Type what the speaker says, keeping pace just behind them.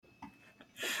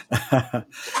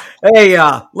Hey,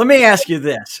 let me ask you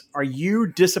this. Are you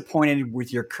disappointed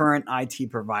with your current IT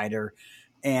provider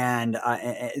and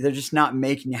they're just not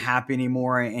making you happy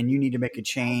anymore and you need to make a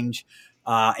change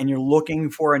and you're looking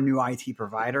for a new IT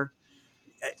provider?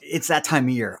 It's that time of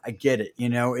year. I get it.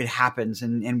 It happens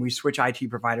and we switch IT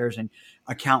providers and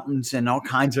accountants and all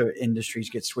kinds of industries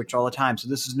get switched all the time. So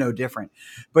this is no different.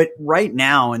 But right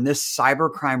now in this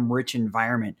cybercrime rich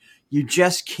environment, you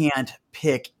just can't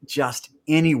pick just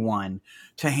anyone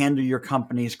to handle your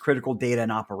company's critical data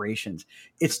and operations.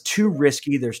 It's too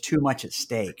risky. There's too much at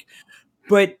stake.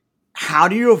 But how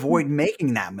do you avoid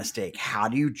making that mistake? How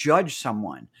do you judge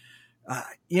someone?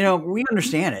 We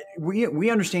understand it. We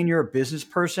understand you're a business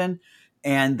person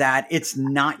and that it's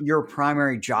not your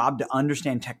primary job to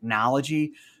understand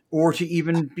technology or to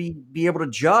even be able to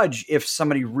judge if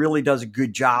somebody really does a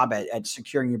good job at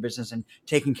securing your business and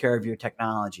taking care of your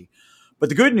technology. But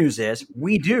the good news is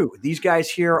we do. These guys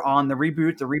here on the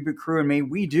Reboot crew and me,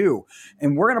 we do.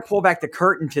 And we're going to pull back the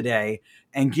curtain today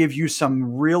and give you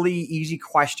some really easy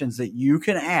questions that you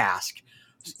can ask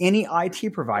any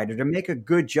IT provider to make a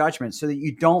good judgment so that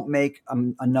you don't make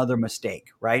another mistake,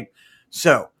 right?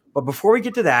 So, but before we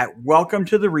get to that, welcome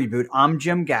to the Reboot. I'm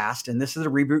Jim Gast, and this is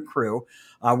the Reboot crew.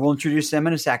 We'll introduce them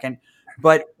in a second.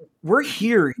 But we're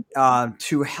here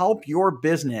to help your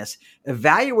business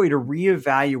evaluate or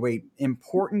reevaluate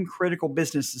important critical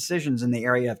business decisions in the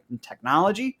area of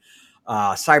technology,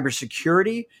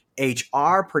 cybersecurity,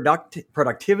 HR,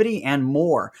 productivity, and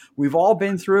more. We've all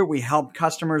been through it. We help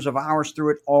customers of ours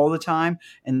through it all the time,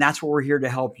 and that's what we're here to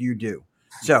help you do.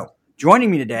 So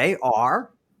joining me today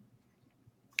are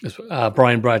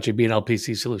Brian Bracci,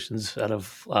 BNLPC Solutions out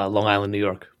of Long Island, New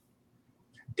York.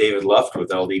 David Luft with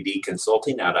LDD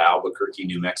Consulting out of Albuquerque,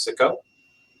 New Mexico.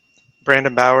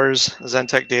 Brandon Bowers,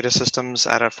 Zentech Data Systems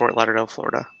out of Fort Lauderdale,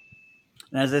 Florida.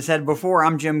 And as I said before,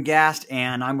 I'm Jim Gast,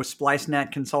 and I'm with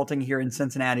SpliceNet Consulting here in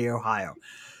Cincinnati, Ohio.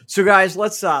 So, guys,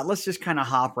 let's just kind of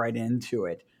hop right into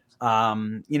it.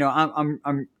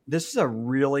 This is a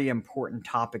really important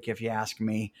topic, if you ask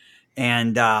me,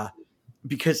 and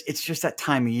because it's just that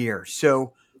time of year.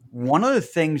 So, one of the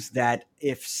things that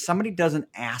if somebody doesn't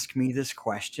ask me this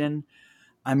question,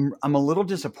 I'm a little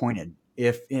disappointed.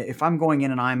 If I'm going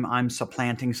in and I'm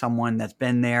supplanting someone that's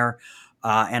been there,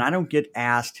 and I don't get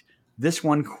asked this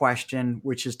one question,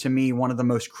 which is to me one of the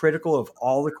most critical of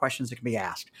all the questions that can be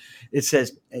asked. It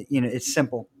says, it's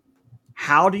simple.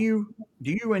 How do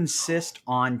you insist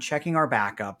on checking our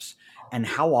backups and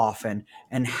how often,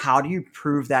 and how do you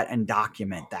prove that and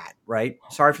document that, right?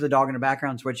 Sorry for the dog in the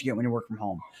background. It's what you get when you work from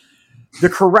home. The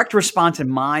correct response, in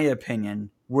my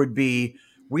opinion, would be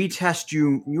we test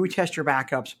your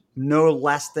backups no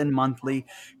less than monthly.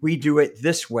 We do it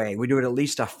this way. We do it at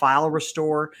least a file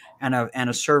restore and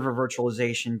a server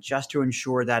virtualization just to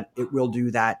ensure that it will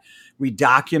do that. We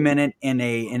document it in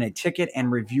a ticket and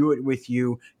review it with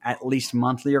you at least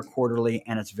monthly or quarterly,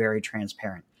 and it's very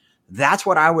transparent. That's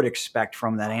what I would expect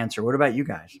from that answer. What about you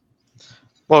guys?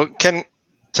 Well,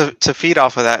 to feed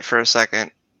off of that for a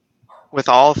second, with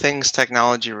all things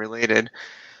technology related,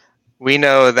 we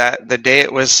know that the day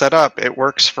it was set up, it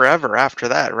works forever after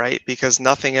that, right? Because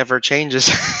nothing ever changes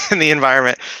in the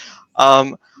environment.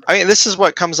 This is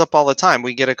what comes up all the time.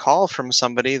 We get a call from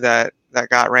somebody that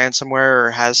got ransomware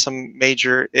or has some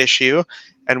major issue,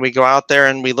 and we go out there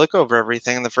and we look over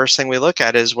everything. And the first thing we look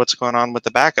at is what's going on with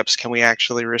the backups. Can we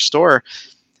actually restore?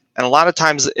 And a lot of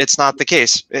times it's not the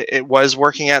case. It was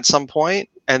working at some point,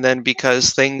 and then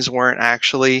because things weren't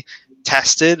actually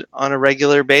tested on a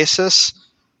regular basis,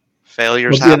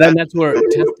 failures happen. Then that's where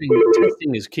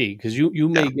testing is key, because you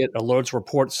may get alerts,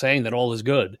 reports saying that all is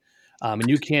good, and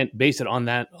you can't base it on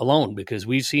that alone, because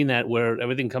we've seen that where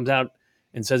everything comes out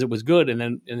and says it was good, and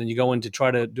then you go in to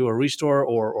try to do a restore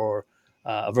or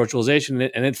a virtualization,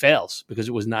 and it fails because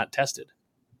it was not tested.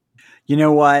 You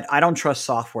know what? I don't trust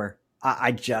software.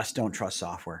 I just don't trust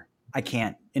software. I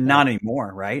can't, and not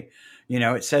anymore, right?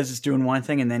 It says it's doing one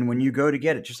thing, and then when you go to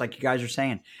get it, just like you guys are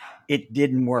saying, it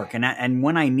didn't work. And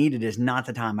when I need it is not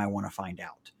the time I want to find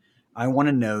out. I want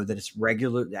to know that it's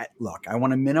regular. Look, I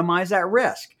want to minimize that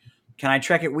risk. Can I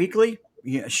check it weekly?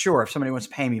 Yeah, sure, if somebody wants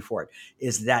to pay me for it.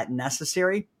 Is that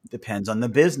necessary? Depends on the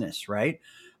business, right?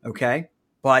 Okay.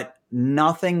 But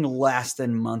nothing less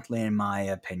than monthly, in my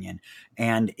opinion.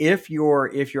 And if your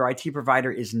IT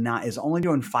provider is only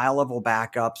doing file level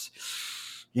backups,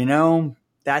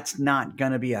 that's not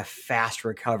going to be a fast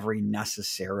recovery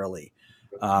necessarily.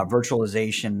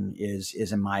 Virtualization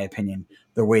is, in my opinion,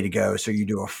 the way to go. So you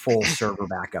do a full server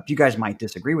backup. You guys might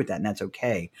disagree with that, and that's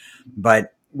okay.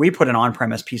 But we put an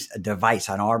on-premise device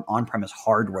on our on-premise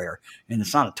hardware, and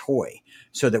it's not a toy,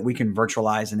 so that we can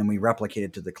virtualize and then we replicate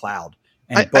it to the cloud.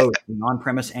 And both the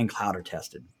on-premise and cloud are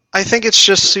tested. I think it's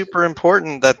just super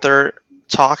important that they're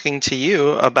talking to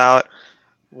you about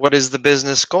what is the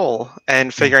business goal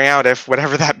and figuring out if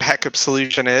whatever that backup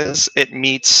solution is, it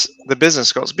meets the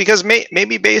business goals. Because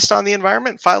maybe based on the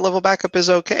environment, file level backup is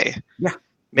okay. Yeah.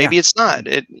 Maybe it's not.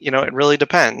 It really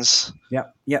depends. Yeah.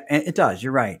 Yeah. And it does.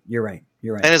 You're right.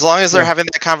 And as long as they're having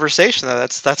that conversation, though,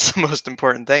 that's the most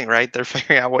important thing, right? They're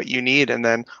figuring out what you need and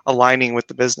then aligning with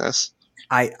the business.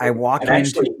 I walk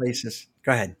into places.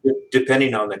 Go ahead.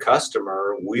 Depending on the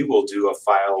customer, we will do a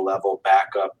file level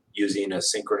backup using a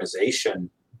synchronization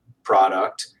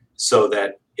product, so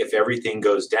that if everything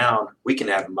goes down, we can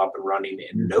have them up and running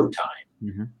in no time.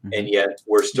 Mm-hmm, mm-hmm. And yet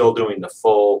we're still doing the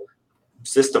full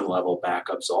system level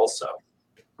backups also.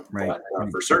 Right.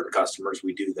 But for certain customers,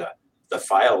 we do the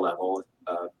file level,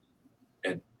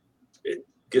 and it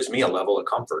gives me a level of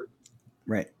comfort.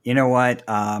 Right. You know what?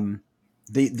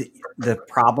 The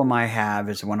problem I have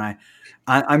is when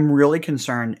I'm really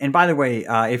concerned. And by the way,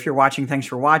 if you're watching, thanks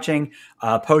for watching.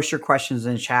 Post your questions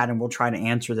in the chat and we'll try to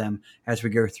answer them as we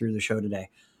go through the show today.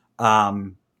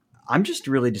 I'm just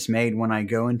really dismayed when I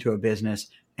go into a business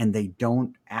and they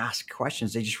don't ask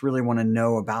questions. They just really want to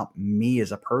know about me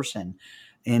as a person.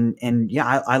 And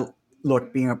yeah, I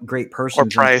look, being a great person. Or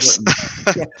price.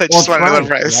 Yeah. They just want to know the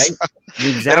price. Right?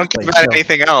 Exactly. They don't care about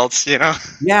anything else,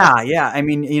 Yeah. I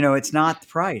mean, it's not the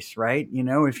price, right?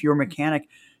 If your mechanic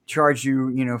charged you,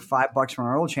 $5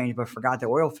 for an oil change, but forgot the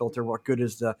oil filter, what good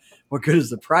is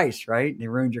the price, right? They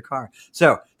ruined your car.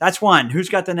 So that's one. Who's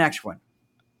got the next one?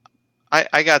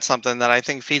 I got something that I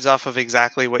think feeds off of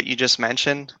exactly what you just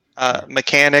mentioned.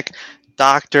 Mechanic,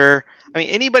 doctor. I mean,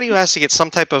 anybody who has to get some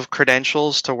type of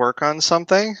credentials to work on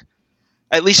something,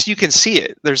 at least you can see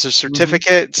it. There's a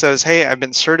certificate that says, hey, I've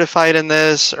been certified in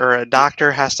this, or a doctor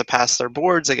has to pass their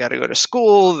boards. They got to go to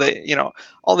school. They,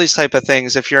 all these type of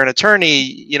things. If you're an attorney,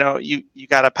 you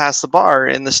got to pass the bar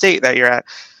in the state that you're at.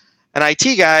 An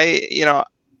IT guy,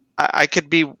 I could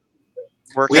be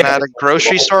working at a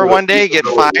grocery store one day, get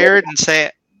fired and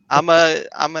say, I'm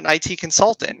an IT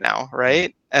consultant now,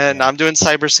 right? And I'm doing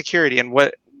cybersecurity. And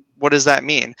what does that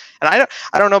mean? And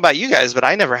I don't know about you guys, but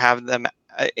I never have them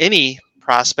any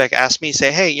prospect ask me,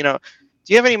 say, hey, do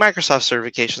you have any Microsoft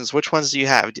certifications? Which ones do you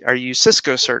have? Are you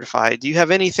Cisco certified? Do you have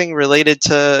anything related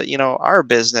to, our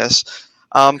business?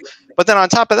 But then on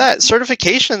top of that,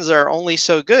 certifications are only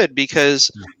so good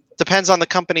because it depends on the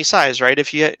company size, right?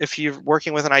 If you're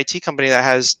working with an IT company that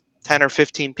has 10 or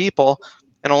 15 people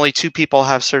and only 2 people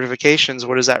have certifications,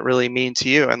 what does that really mean to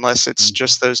you? Unless it's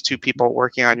just those 2 people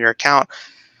working on your account.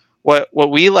 What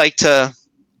we like to,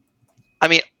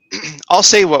 I'll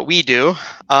say what we do,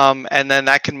 and then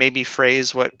that can maybe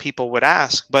phrase what people would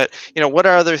ask. But, what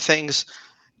are other things,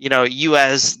 you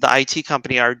as the IT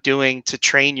company are doing to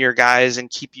train your guys and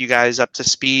keep you guys up to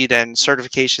speed, and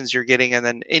certifications you're getting, and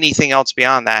then anything else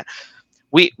beyond that?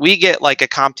 We get like a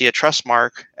CompTIA trust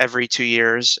mark every 2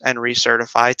 years and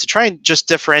recertify to try and just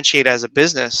differentiate as a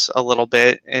business a little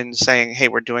bit in saying, hey,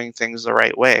 we're doing things the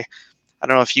right way. I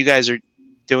don't know if you guys are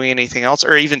doing anything else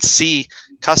or even see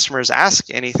customers ask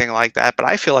anything like that, but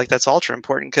I feel like that's ultra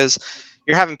important because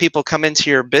you're having people come into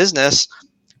your business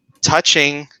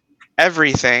touching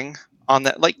everything on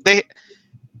that. Like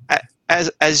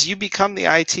as you become the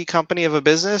IT company of a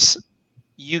business,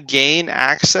 you gain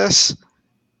access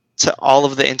to all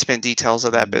of the intimate details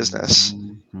of that business.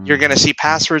 You're going to see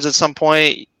passwords at some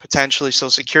point, potentially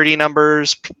social security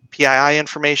numbers, PII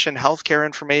information, healthcare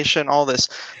information, all this.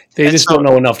 They just don't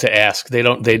know enough to ask.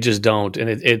 They just don't. And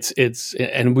it's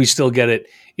and we still get it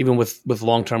even with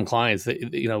long-term clients that,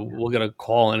 we'll get a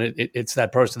call and it's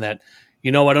that person that,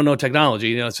 I don't know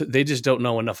technology, so they just don't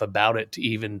know enough about it to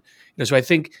even, so I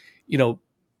think,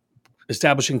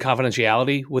 establishing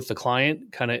confidentiality with the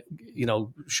client kind of,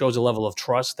 shows a level of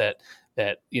trust that,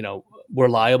 we're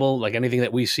liable. Like anything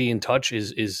that we see and touch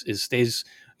is stays,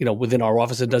 within our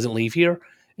office and doesn't leave here.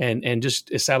 And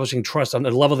just establishing trust on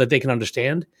the level that they can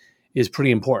understand is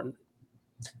pretty important.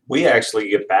 We actually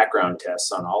get background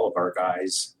tests on all of our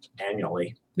guys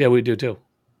annually. Yeah, we do too.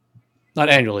 Not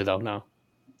annually though, no.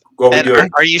 Well, we do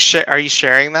it. Are you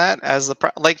sharing that as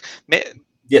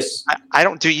Yes. I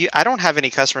don't have any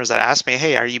customers that ask me,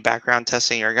 hey, are you background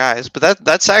testing your guys? But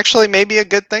that's actually maybe a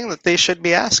good thing that they should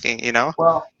be asking,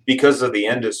 Well, because of the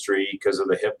industry, because of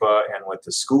the HIPAA and with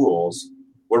the schools,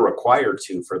 we're required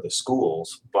to for the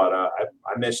schools. But I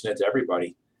mention it to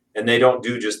everybody. And they don't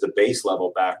do just the base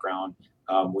level background.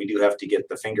 We do have to get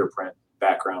the fingerprint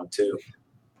background too.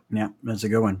 Yeah, that's a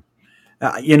good one.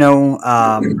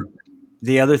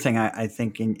 the other thing I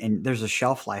think, and there's a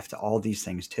shelf life to all these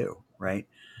things too, right?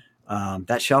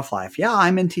 That shelf life. Yeah,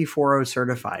 I'm NT40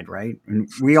 certified, right? And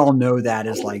we all know that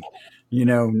is like,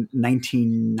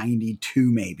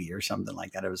 1992 maybe or something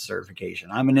like that of a certification.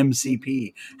 I'm an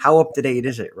MCP. How up to date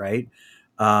is it, right?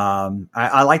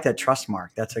 I like that trust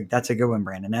mark. That's a good one,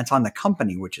 Brandon. That's on the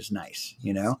company, which is nice.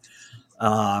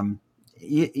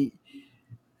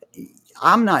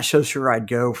 I'm not so sure I'd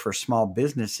go for small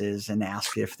businesses and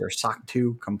ask if they're SOC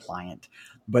 2 compliant,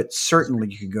 but certainly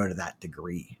you could go to that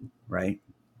degree, right?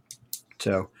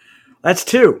 So that's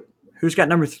 2. Who's got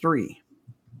number 3?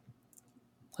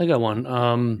 I got one.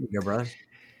 Here you go, brother.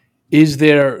 Is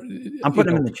there? I'm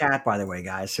putting them in the chat, by the way,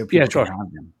 guys, so people can have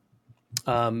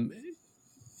them.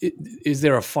 Is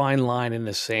there a fine line in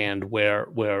the sand where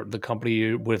the company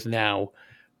you're with now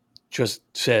just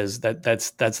says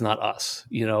that's not us,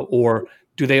 or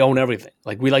do they own everything?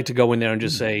 Like, we like to go in there and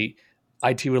just say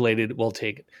IT related, we'll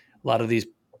take it. A lot of these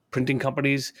printing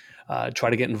companies try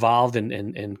to get involved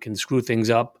and can screw things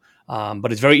up.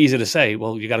 But it's very easy to say,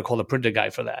 well, you got to call the printer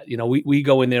guy for that. We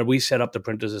go in there, we set up the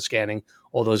printers, the scanning,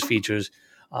 all those features,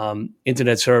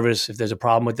 internet service. If there's a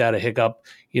problem with that, a hiccup,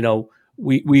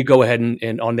 we go ahead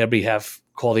and on their behalf,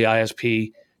 call the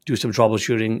ISP, do some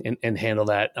troubleshooting and handle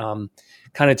that.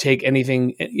 Kind of take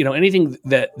anything, anything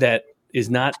that is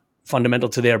not fundamental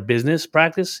to their business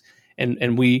practice.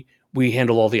 And we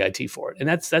handle all the IT for it. And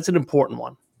that's an important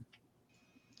one.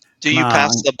 Do you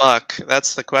pass the buck?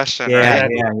 That's the question, right?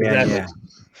 Yeah.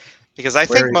 Because I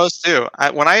think most do.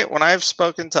 When I've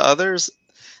spoken to others,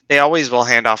 they always will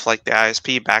hand off like the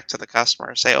ISP back to the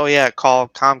customer. Say, oh yeah, call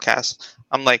Comcast.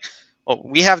 I'm like, well,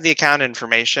 we have the account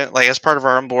information. Like, as part of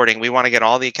our onboarding, we want to get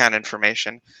all the account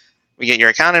information. We get your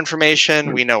account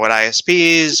information. We know what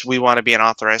ISPs. We want to be an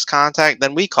authorized contact.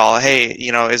 Then we call, hey,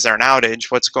 is there an outage?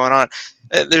 What's going on?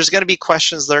 There's going to be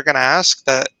questions they're going to ask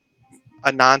that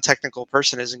a non-technical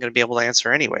person isn't going to be able to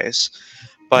answer anyways.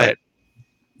 But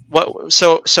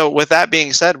So with that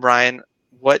being said, Brian,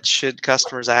 what should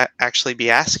customers actually be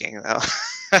asking though?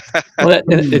 Well,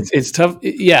 it's tough.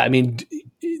 Yeah, I mean,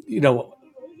 you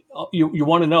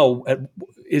want to know,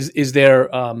 is there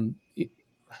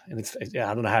and it's,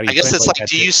 I don't know how you. I guess it's like,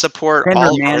 do you support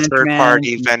all of our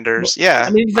third-party vendors? Well, yeah,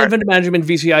 I mean, vendor management,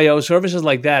 VCIO, services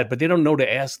like that, but they don't know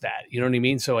to ask that. You know what I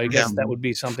mean? So I guess that would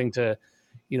be something to,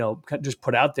 just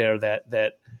put out there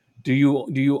that do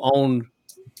you own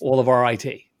all of our IT?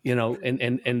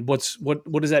 And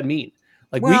what does that mean?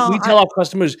 Like, we tell our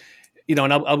customers, and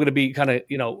I'm going to be kind of,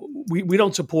 we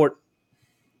don't support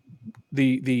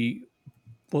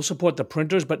we'll support the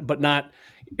printers, but not.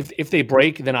 If they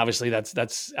break, then obviously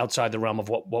that's outside the realm of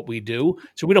what we do.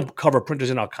 So we don't cover printers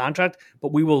in our contract,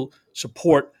 but we will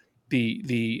support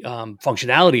the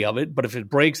functionality of it. But if it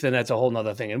breaks, then that's a whole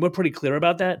nother thing, and we're pretty clear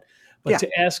about that. But to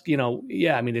ask,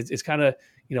 I mean, it's kind of,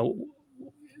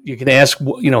 you can ask,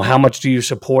 how much do you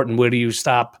support and where do you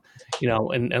stop,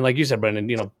 and like you said,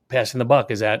 Brendan, passing the buck,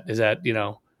 is that you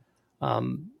don't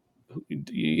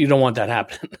want that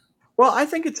happening. Well, I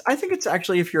think it's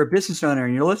actually, if you're a business owner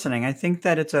and you're listening, I think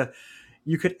that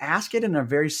you could ask it in a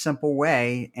very simple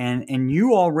way, and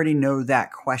you already know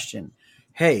that question.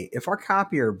 Hey, if our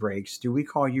copier breaks, do we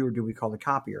call you or do we call the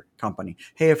copier company?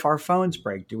 Hey, if our phones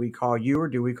break, do we call you or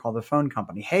do we call the phone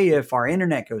company? Hey, if our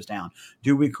internet goes down,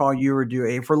 do we call you or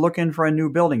if we're looking for a new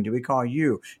building, do we call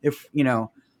you? If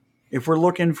we're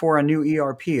looking for a new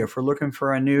ERP, if we're looking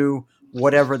for a new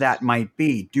whatever that might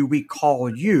be, do we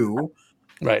call you?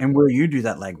 Right. And will you do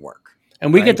that legwork?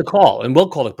 And we get the call, and we'll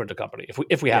call the printer company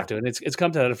if we have to. And it's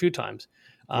come to that a few times.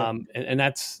 And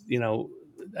that's,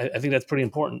 I think that's pretty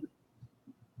important.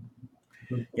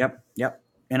 Yep.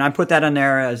 And I put that in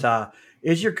there as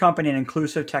is your company an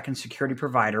inclusive tech and security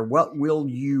provider? What will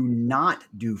you not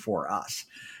do for us?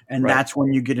 And that's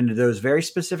when you get into those very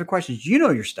specific questions. You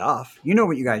know your stuff. You know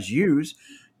what you guys use.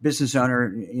 Business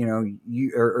owner,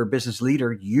 you or business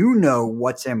leader,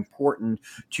 what's important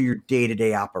to your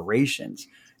day-to-day operations.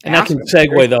 And that can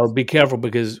segue though. Be careful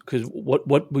because what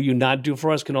will you not do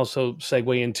for us can also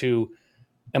segue into,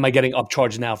 am I getting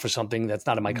upcharged now for something that's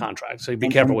not in my contract? So be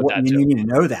careful with that too. You need to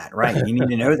know that, right? You need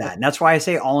to know that, and that's why I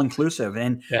say all-inclusive.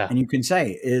 And you can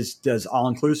say, is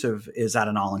that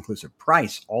an all-inclusive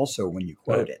price also when you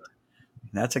quote it?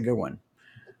 That's a good one.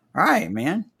 All right,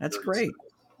 man, that's great.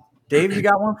 Dave, you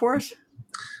got one for us?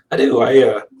 I do.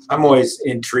 I'm always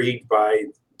intrigued by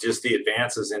just the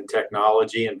advances in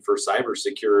technology and for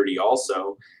cybersecurity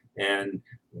also. And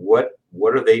what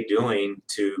are they doing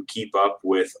to keep up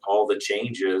with all the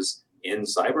changes in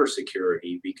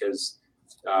cybersecurity? Because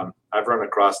I've run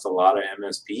across a lot of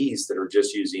MSPs that are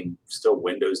just using still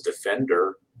Windows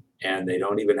Defender and they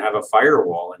don't even have a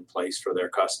firewall in place for their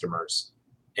customers.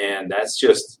 And that's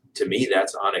just, to me,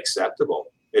 that's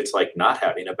unacceptable. It's like not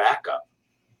having a backup.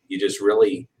 You just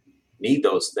really need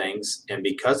those things. And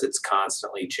because it's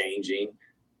constantly changing,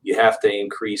 you have to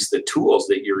increase the tools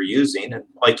that you're using. And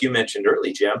like you mentioned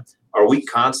earlier, Jim, are we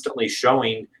constantly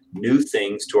showing new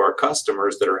things to our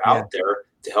customers that are out there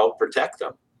to help protect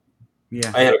them?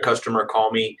 Yeah. I had a customer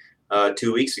call me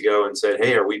 2 weeks ago and said,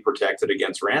 hey, are we protected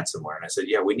against ransomware? And I said,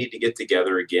 yeah, we need to get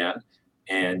together again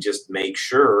and just make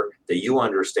sure that you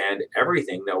understand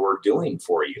everything that we're doing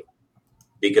for you.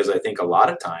 Because I think a lot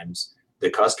of times the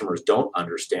customers don't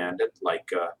understand it, like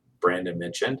Brandon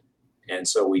mentioned. And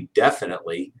so we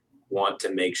definitely want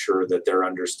to make sure that they're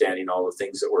understanding all the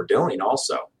things that we're doing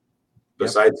also,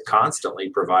 besides constantly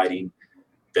providing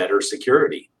better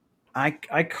security. I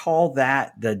call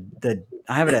that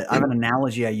I have an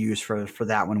analogy I use for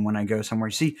that one when I go somewhere.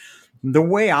 See, the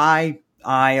way I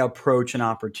approach an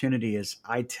opportunity is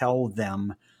I tell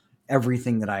them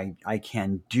everything that I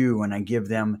can do, and I give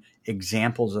them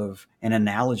examples of and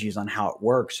analogies on how it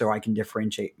works so I can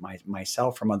differentiate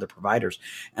myself from other providers.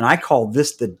 And I call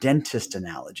this the dentist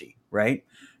analogy, right?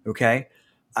 Okay.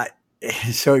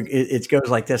 So it goes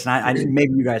like this, and I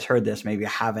maybe you guys heard this, maybe you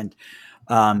haven't.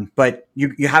 But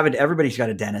you have it. Everybody's got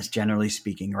a dentist, generally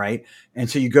speaking, right? And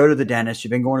so you go to the dentist.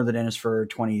 You've been going to the dentist for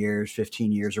 20 years,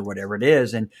 15 years, or whatever it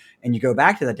is, and you go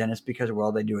back to the dentist because,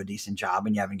 well, they do a decent job,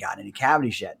 and you haven't gotten any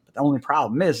cavities yet. But the only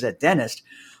problem is that dentist,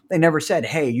 they never said,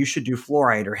 "Hey, you should do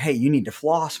fluoride," or "Hey, you need to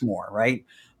floss more," right?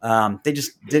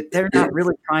 They're not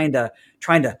really trying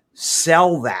to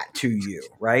sell that to you,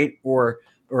 right? Or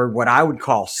what I would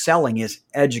call selling is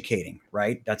educating,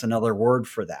 right? That's another word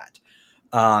for that.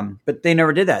 But they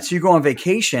never did that. So you go on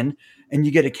vacation and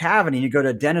you get a cavity, and you go to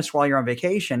a dentist while you're on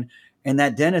vacation, and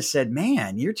that dentist said,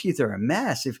 "Man, your teeth are a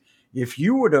mess. If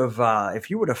you would have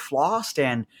flossed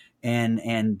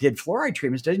and did fluoride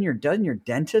treatments, doesn't your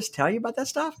dentist tell you about that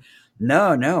stuff?"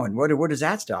 No. And what is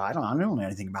that stuff? I don't know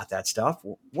anything about that stuff.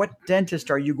 What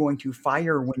dentist are you going to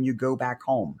fire when you go back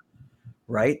home?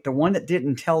 Right? The one that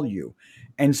didn't tell you.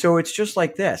 And so it's just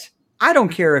like this. I don't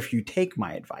care if you take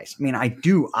my advice. I mean, I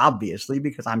do, obviously,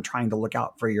 because I'm trying to look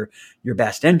out for your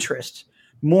best interests.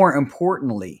 More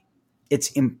importantly,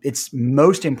 it's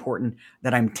most important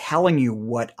that I'm telling you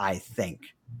what I think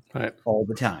all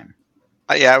the time.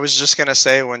 I was just going to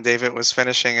say when David was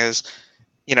finishing is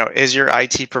your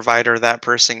IT provider that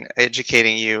person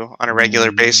educating you on a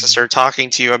regular basis or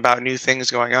talking to you about new things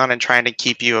going on and trying to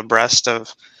keep you abreast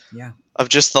of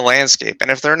just the landscape?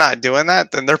 And if they're not doing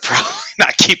that, then they're probably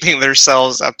not keeping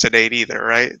themselves up to date either,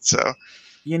 right? So,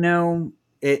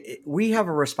 we have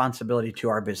a responsibility to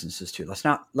our businesses too. Let's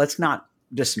not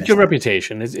dismiss it's your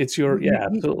reputation. It's your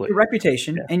absolutely your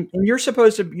reputation, and you're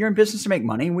in business to make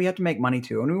money, and we have to make money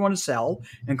too, and we want to sell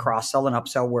and cross sell and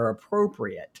upsell where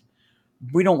appropriate.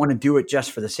 We don't want to do it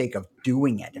just for the sake of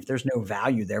doing it. If there's no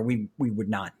value there, we would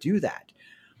not do that.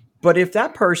 But if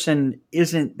that person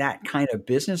isn't that kind of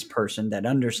business person that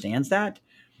understands that,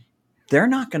 they're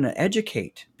not going to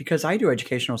educate, because I do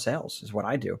educational sales is what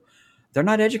I do. They're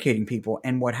not educating people.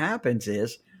 And what happens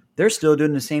is they're still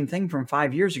doing the same thing from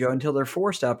 5 years ago until they're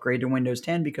forced to upgrade to Windows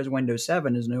 10 because Windows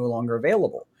 7 is no longer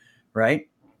available. Right.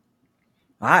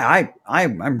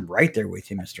 I'm right there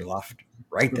with you, Mr. Luft,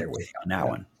 right there with you on that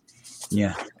one.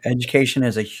 Yeah. Education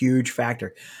is a huge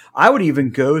factor. I would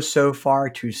even go so far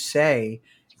to say,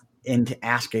 and to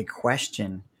ask a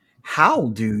question, how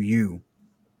do you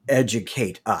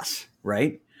educate us,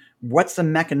 right? What's the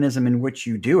mechanism in which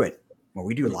you do it? Well,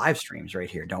 we do live streams right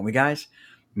here, don't we, guys?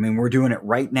 I mean, we're doing it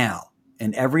right now.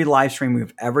 And every live stream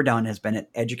we've ever done has been an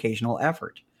educational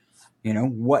effort.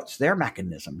 What's their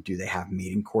mechanism? Do they have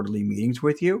quarterly meetings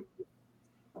with you?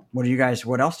 What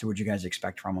else would you guys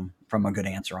expect from a good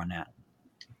answer on that?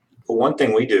 Well, one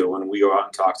thing we do when we go out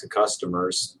and talk to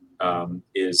customers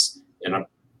is, and I'm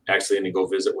actually going to go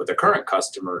visit with a current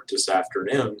customer this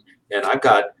afternoon, and I've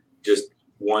got just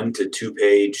 1 to 2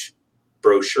 page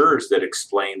brochures that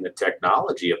explain the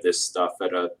technology of this stuff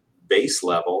at a base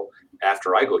level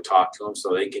after I go talk to them,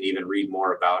 so they can even read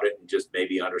more about it and just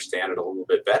maybe understand it a little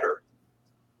bit better.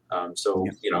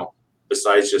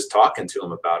 Besides just talking to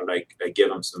them about it, I give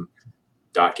them some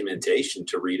documentation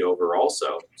to read over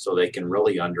also, so they can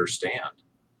really understand.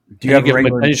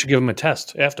 You should give them a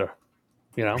test after.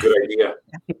 Good idea.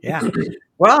 Yeah.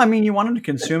 Well, I mean, you want them to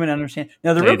consume and understand.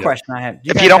 Now, the real question I have: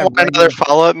 if you don't want another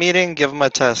follow-up meeting, give them a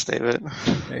test, David.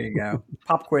 There you go.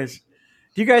 Pop quiz.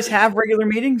 Do you guys have regular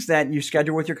meetings that you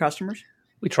schedule with your customers?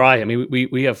 We try. I mean,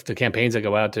 we have the campaigns that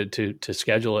go out to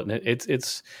schedule it, and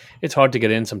it's hard to get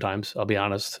in sometimes. I'll be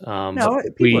honest. No,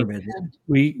 But people are busy.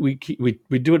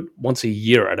 we do it once a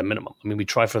year at a minimum. I mean, we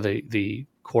try for the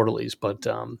quarterlies, but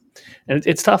and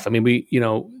it's tough. I mean,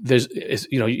 there's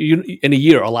in a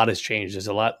year a lot has changed. There's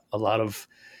a lot of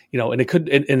and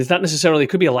it's not necessarily, it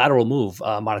could be a lateral move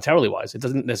monetarily wise. It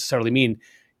doesn't necessarily mean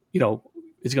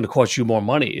it's going to cost you more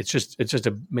money. It's just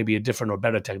maybe a different or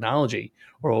better technology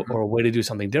or a way to do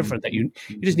something different that you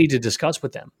just need to discuss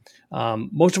with them.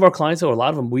 Most of our clients, though, a lot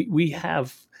of them, we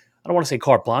have, I don't want to say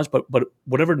carte blanche, but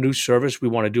whatever new service we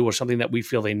want to do or something that we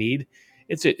feel they need,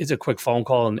 it's a quick phone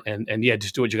call and yeah,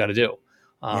 just do what you got to do.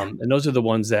 And those are the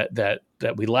ones that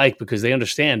we like because they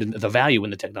understand the value in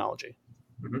the technology.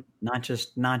 Mm-hmm.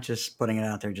 Not just putting it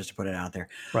out there just to put it out there.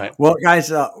 Right. Well,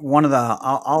 guys,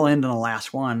 I'll end on the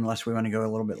last one unless we want to go a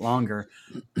little bit longer.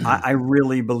 I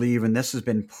really believe, and this has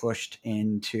been pushed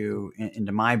into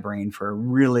my brain for a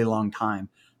really long time,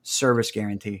 service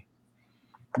guarantee.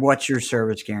 What's your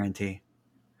service guarantee?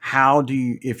 How do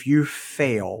you, if you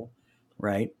fail,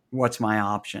 right? What's my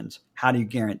options? How do you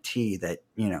guarantee that,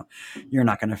 you're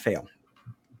not going to fail?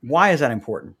 Why is that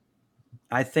important?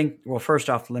 I think, well, first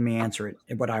off, let me answer it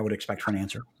what I would expect for an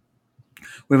answer.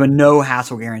 We have a no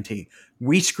hassle guarantee.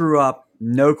 We screw up,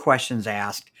 no questions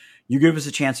asked. You give us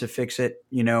a chance to fix it,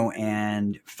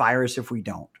 and fire us if we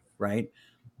don't, right?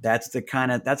 That's the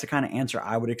kind of answer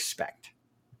I would expect.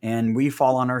 And we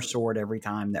fall on our sword every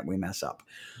time that we mess up.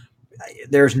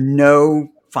 There's no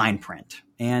fine print,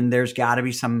 and there's got to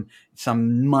be some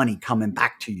money coming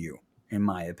back to you, in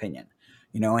my opinion.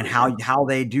 And how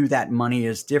they do that money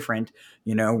is different.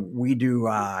 We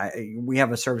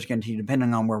have a service guarantee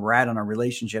depending on where we're at in our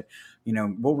relationship.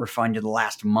 We'll refund you the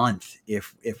last month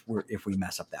if we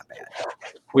mess up that bad.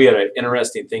 We had an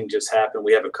interesting thing just happen.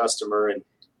 We have a customer and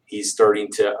he's starting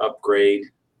to upgrade,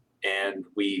 and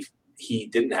he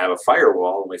didn't have a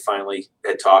firewall, and we finally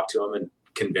had talked to him and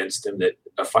convinced him that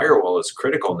a firewall is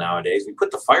critical nowadays. We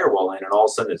put the firewall in, and all of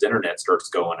a sudden his internet starts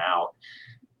going out,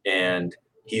 and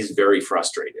he's very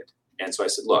frustrated. And so I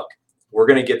said, look, we're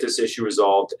going to get this issue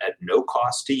resolved at no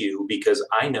cost to you, because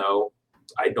I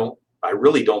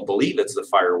really don't believe it's the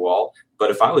firewall.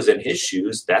 But if I was in his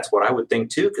shoes, that's what I would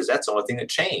think too, because that's the only thing that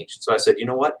changed. So I said, you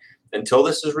know what? Until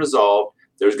this is resolved,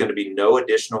 there's going to be no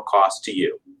additional cost to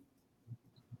you.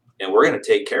 And we're going to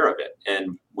take care of it.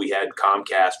 And we had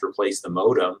Comcast replace the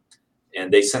modem,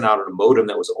 and they sent out a modem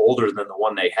that was older than the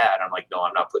one they had. I'm like, no,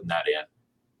 I'm not putting that in.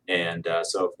 And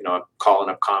so, I'm calling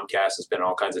up Comcast and spending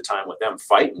all kinds of time with them,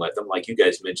 fighting with them. Like you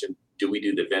guys mentioned, do we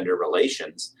do the vendor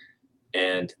relations?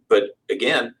 But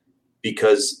again,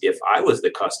 because if I was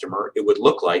the customer, it would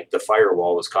look like the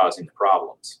firewall was causing the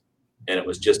problems, and it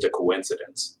was just a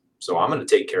coincidence. So I'm going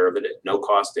to take care of it at no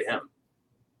cost to him.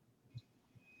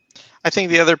 I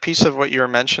think the other piece of what you were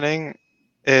mentioning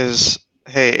is,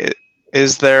 hey,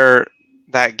 is there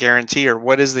that guarantee, or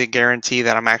what is the guarantee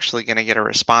that I'm actually going to get a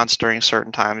response during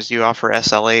certain times? Do you offer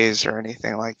SLAs or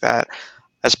anything like that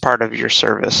as part of your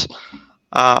service?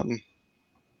 I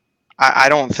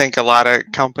don't think a lot of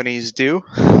companies do.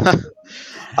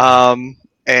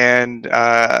 And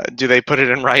do they put it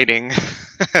in writing?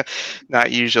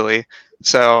 Not usually.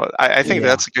 So I think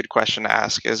that's a good question to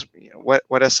ask, is what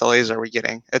SLAs are we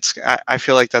getting? I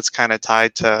feel like that's kind of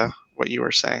tied to what you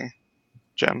were saying,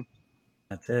 Jim.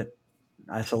 That's it.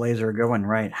 SLAs are going,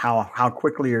 right? How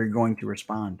quickly are you going to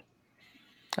respond?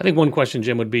 I think one question,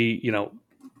 Jim, would be,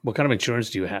 what kind of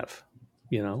insurance do you have?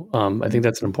 I think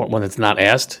that's an important one that's not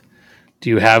asked.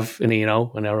 Do you have any, an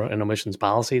omissions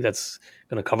policy that's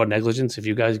going to cover negligence if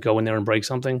you guys go in there and break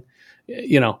something,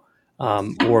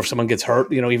 or if someone gets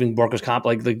hurt, even workers' comp,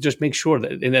 like just make sure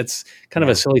that, and that's kind of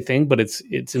a silly thing, but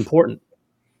it's important.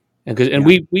 And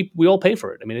we all pay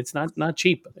for it. I mean, it's not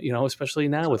cheap, especially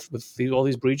now with all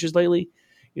these breaches lately.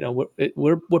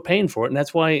 We're paying for it, and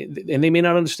that's why. And they may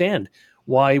not understand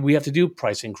why we have to do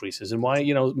price increases, and why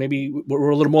maybe we're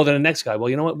a little more than the next guy. Well,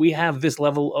 you know what? We have this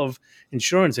level of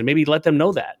insurance, and maybe let them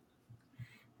know that.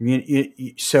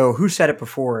 So who said it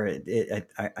before? I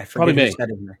forget probably who me. said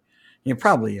it here.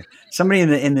 Probably you. Somebody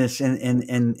in the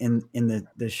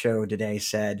show today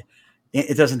said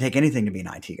it doesn't take anything to be an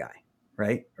IT guy.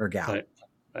 Right? Or gal.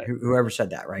 Right. Whoever said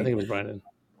that, right? I think it was Brandon.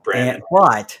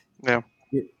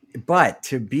 But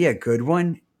to be a good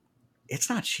one, it's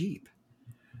not cheap.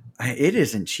 It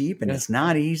isn't cheap, and it's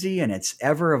not easy, and it's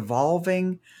ever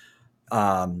evolving.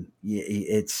 The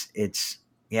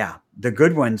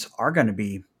good ones are going to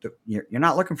be. You're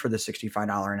not looking for the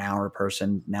 $65 an hour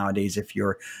person nowadays. If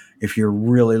you're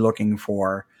really looking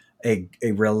for a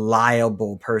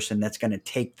reliable person that's going to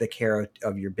take the care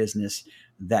of your business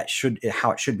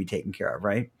how it should be taken care of,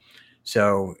 right?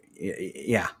 So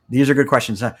yeah, these are good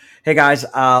questions. Hey guys,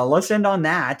 let's end on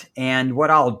that. And what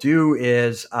I'll do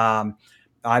is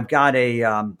I've got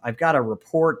a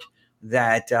report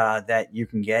that you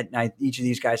can get. And each of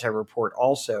these guys have a report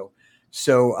also.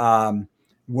 So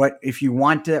what if you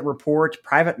want that report?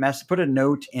 Private message. Put a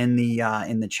note in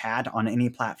the chat on any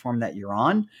platform that you're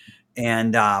on.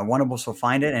 And one of us will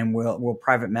find it, and we'll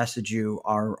private message you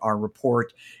our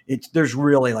report. There's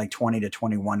really like 20 to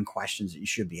 21 questions that you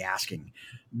should be asking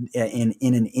in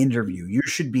an interview. You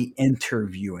should be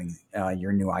interviewing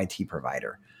your new IT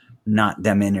provider, not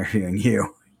them interviewing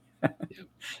you.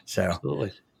 So,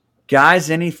 Absolutely. Guys,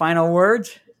 any final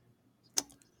words?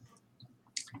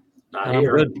 Not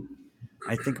here. Good.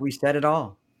 I think we said it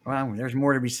all. Well, there's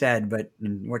more to be said, but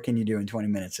what can you do in 20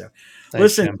 minutes? So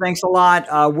thanks a lot.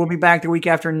 We'll be back the week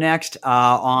after next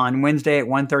on Wednesday at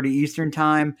 1:30 Eastern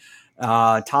time.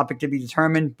 Topic to be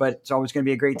determined, but it's always going to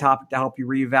be a great topic to help you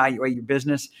reevaluate your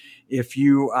business. If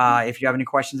you have any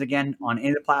questions again on any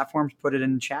of the platforms, put it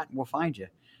in the chat and we'll find you.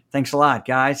 Thanks a lot,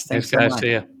 guys. Thanks guys.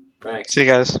 See ya. See you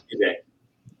guys. Good day.